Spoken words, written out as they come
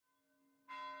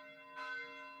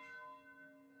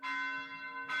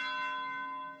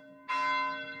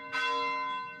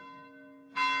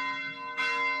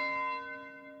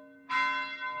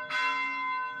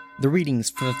The readings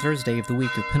for the Thursday of the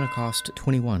week of Pentecost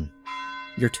 21,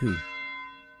 Year 2.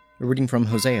 A reading from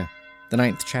Hosea, the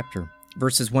 9th chapter,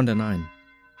 verses 1 to 9.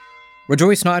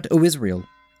 Rejoice not, O Israel,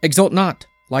 exult not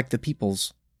like the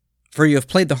peoples, for you have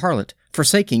played the harlot,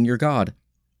 forsaking your God.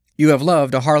 You have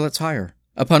loved a harlot's hire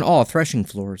upon all threshing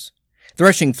floors.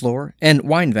 Threshing floor and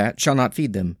wine vat shall not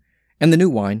feed them, and the new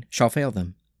wine shall fail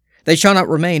them. They shall not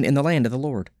remain in the land of the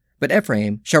Lord, but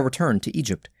Ephraim shall return to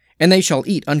Egypt, and they shall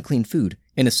eat unclean food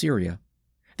in Assyria.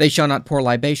 They shall not pour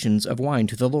libations of wine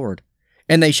to the Lord,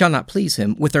 and they shall not please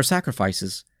him with their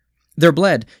sacrifices. Their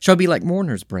bread shall be like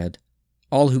mourners' bread.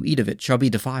 All who eat of it shall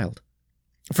be defiled.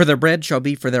 For their bread shall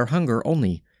be for their hunger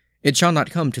only. It shall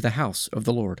not come to the house of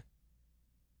the Lord.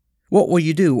 What will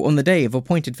you do on the day of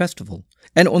appointed festival,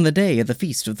 and on the day of the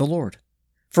feast of the Lord?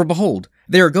 For behold,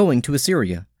 they are going to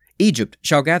Assyria. Egypt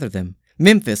shall gather them.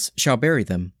 Memphis shall bury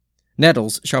them.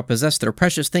 Nettles shall possess their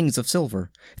precious things of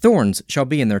silver. Thorns shall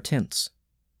be in their tents.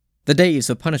 The days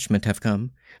of punishment have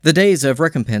come. The days of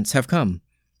recompense have come.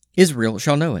 Israel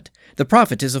shall know it. The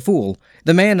prophet is a fool.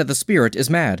 The man of the Spirit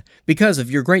is mad, because of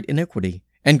your great iniquity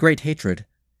and great hatred.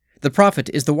 The prophet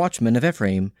is the watchman of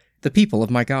Ephraim, the people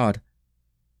of my God.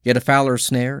 Yet a fowler's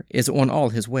snare is on all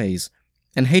his ways,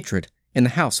 and hatred in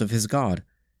the house of his God.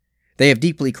 They have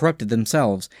deeply corrupted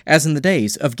themselves, as in the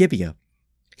days of Gibeah.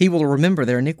 He will remember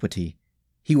their iniquity.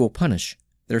 He will punish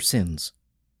their sins.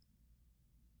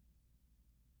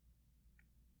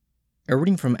 A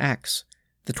reading from Acts,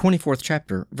 the 24th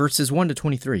chapter, verses 1 to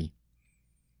 23.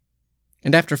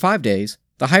 And after 5 days,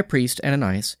 the high priest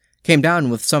Ananias came down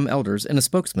with some elders and a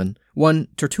spokesman, one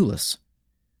Tertullus.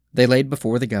 They laid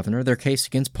before the governor their case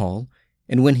against Paul,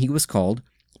 and when he was called,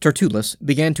 Tertullus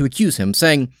began to accuse him,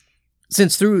 saying,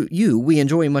 Since through you we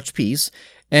enjoy much peace,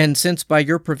 and since by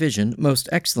your provision, most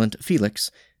excellent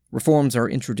Felix, reforms are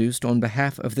introduced on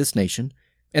behalf of this nation,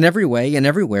 in every way and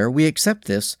everywhere we accept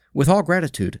this with all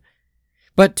gratitude.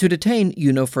 But to detain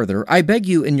you no further, I beg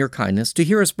you in your kindness to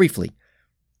hear us briefly.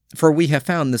 For we have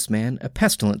found this man a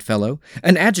pestilent fellow,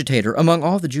 an agitator among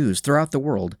all the Jews throughout the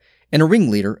world, and a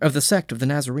ringleader of the sect of the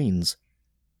Nazarenes.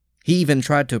 He even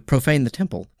tried to profane the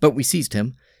temple, but we seized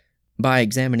him. By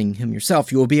examining him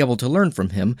yourself, you will be able to learn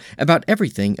from him about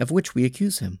everything of which we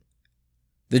accuse him.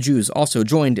 The Jews also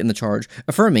joined in the charge,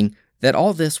 affirming that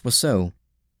all this was so.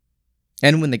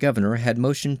 And when the governor had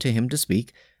motioned to him to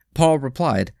speak, Paul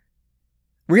replied,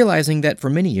 Realizing that for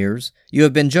many years you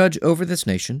have been judge over this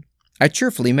nation, I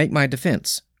cheerfully make my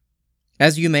defense.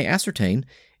 As you may ascertain,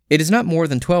 it is not more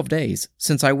than 12 days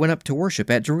since I went up to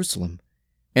worship at Jerusalem,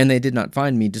 and they did not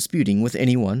find me disputing with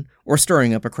anyone or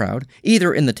stirring up a crowd,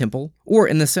 either in the temple or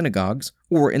in the synagogues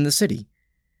or in the city.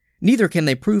 Neither can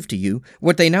they prove to you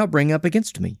what they now bring up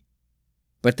against me.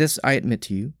 But this I admit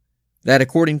to you, that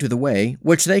according to the way,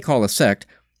 which they call a sect,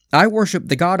 I worship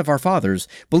the God of our fathers,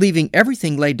 believing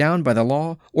everything laid down by the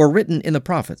law or written in the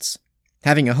prophets,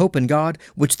 having a hope in God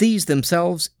which these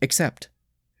themselves accept,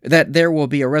 that there will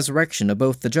be a resurrection of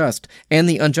both the just and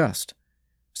the unjust.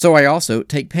 So I also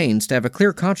take pains to have a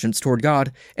clear conscience toward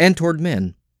God and toward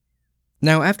men.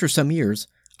 Now after some years,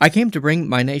 I came to bring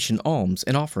my nation alms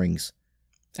and offerings.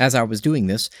 As I was doing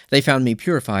this, they found me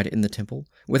purified in the temple,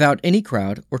 without any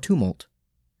crowd or tumult.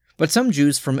 But some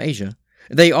Jews from Asia,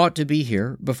 they ought to be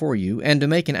here before you, and to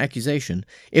make an accusation,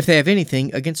 if they have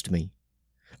anything against me.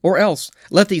 Or else,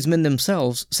 let these men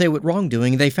themselves say what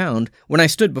wrongdoing they found when I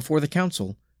stood before the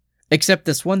council, except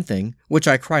this one thing, which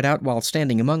I cried out while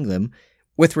standing among them,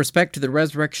 with respect to the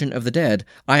resurrection of the dead,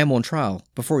 I am on trial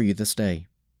before you this day.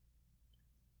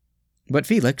 But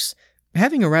Felix,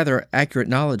 having a rather accurate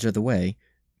knowledge of the way,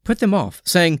 put them off,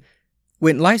 saying,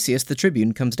 When Lysias the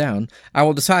tribune comes down, I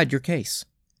will decide your case.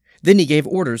 Then he gave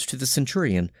orders to the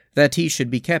centurion that he should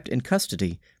be kept in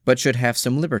custody, but should have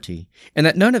some liberty, and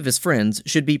that none of his friends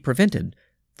should be prevented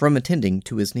from attending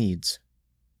to his needs.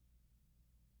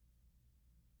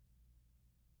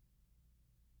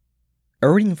 A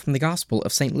reading from the Gospel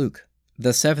of St. Luke, the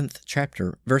 7th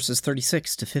chapter, verses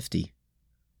 36 to 50.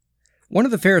 One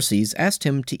of the Pharisees asked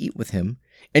him to eat with him,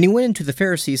 and he went into the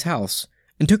Pharisee's house,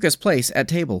 and took his place at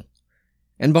table.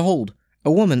 And behold,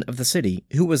 a woman of the city,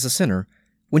 who was a sinner,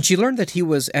 when she learned that he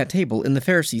was at table in the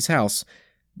Pharisee's house,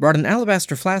 brought an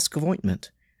alabaster flask of ointment,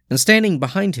 and standing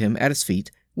behind him at his feet,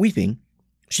 weeping,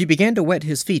 she began to wet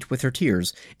his feet with her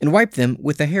tears, and wiped them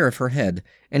with the hair of her head,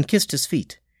 and kissed his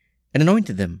feet, and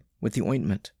anointed them with the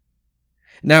ointment.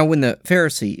 Now when the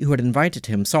Pharisee who had invited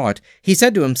him saw it, he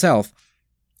said to himself,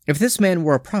 If this man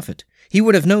were a prophet, he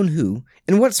would have known who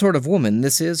and what sort of woman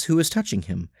this is who is touching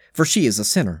him, for she is a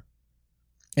sinner.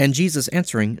 And Jesus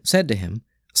answering said to him,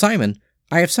 Simon,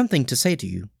 I have something to say to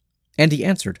you. And he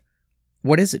answered,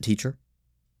 What is it, teacher?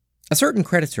 A certain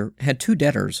creditor had 2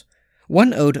 debtors.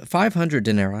 One owed 500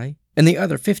 denarii, and the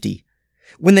other 50.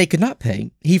 When they could not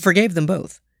pay, he forgave them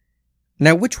both.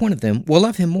 Now which one of them will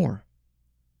love him more?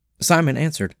 Simon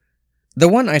answered, The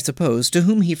one, I suppose, to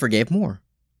whom he forgave more.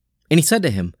 And he said to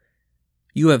him,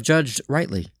 You have judged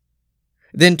rightly.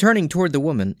 Then turning toward the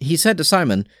woman, he said to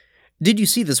Simon, Did you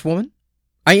see this woman?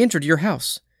 I entered your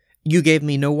house. You gave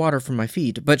me no water for my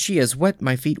feet, but she has wet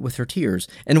my feet with her tears,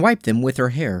 and wiped them with her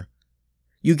hair.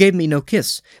 You gave me no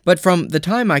kiss, but from the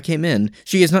time I came in,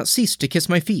 she has not ceased to kiss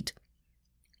my feet.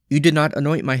 You did not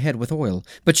anoint my head with oil,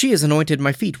 but she has anointed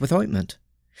my feet with ointment.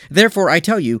 Therefore I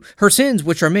tell you, her sins,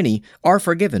 which are many, are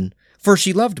forgiven, for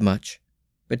she loved much.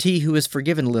 But he who is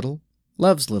forgiven little,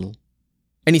 loves little.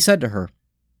 And he said to her,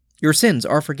 Your sins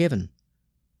are forgiven.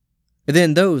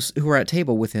 Then those who were at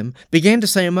table with him began to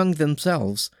say among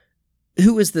themselves,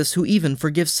 Who is this who even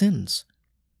forgives sins?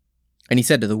 And he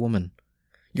said to the woman,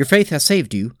 Your faith has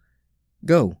saved you.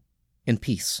 Go in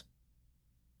peace.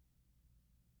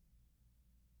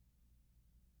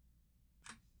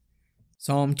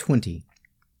 Psalm 20.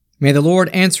 May the Lord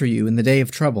answer you in the day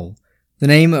of trouble. The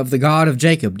name of the God of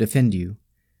Jacob defend you.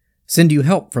 Send you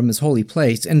help from his holy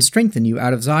place, and strengthen you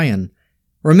out of Zion.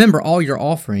 Remember all your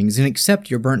offerings, and accept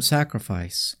your burnt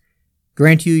sacrifice.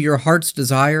 Grant you your heart's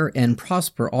desire, and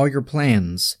prosper all your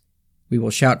plans. We will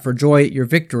shout for joy at your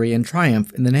victory and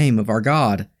triumph in the name of our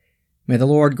God. May the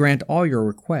Lord grant all your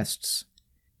requests.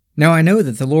 Now I know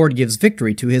that the Lord gives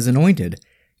victory to his anointed.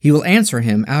 He will answer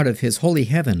him out of his holy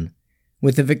heaven,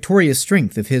 with the victorious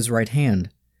strength of his right hand.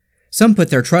 Some put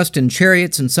their trust in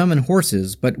chariots and some in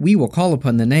horses, but we will call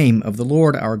upon the name of the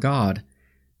Lord our God.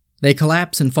 They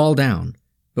collapse and fall down,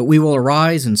 but we will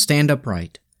arise and stand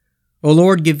upright. O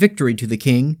Lord, give victory to the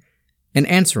King, and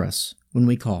answer us when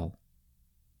we call.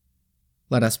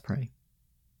 Let us pray.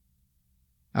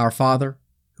 Our Father,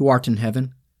 who art in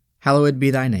heaven, hallowed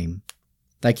be thy name.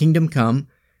 Thy kingdom come,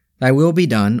 thy will be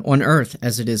done, on earth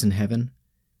as it is in heaven.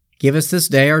 Give us this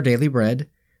day our daily bread,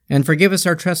 and forgive us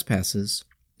our trespasses,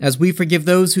 as we forgive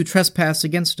those who trespass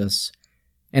against us.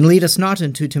 And lead us not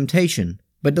into temptation,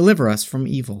 but deliver us from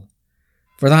evil.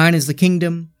 For thine is the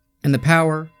kingdom, and the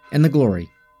power, and the glory,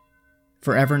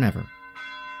 forever and ever.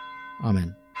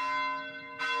 Amen.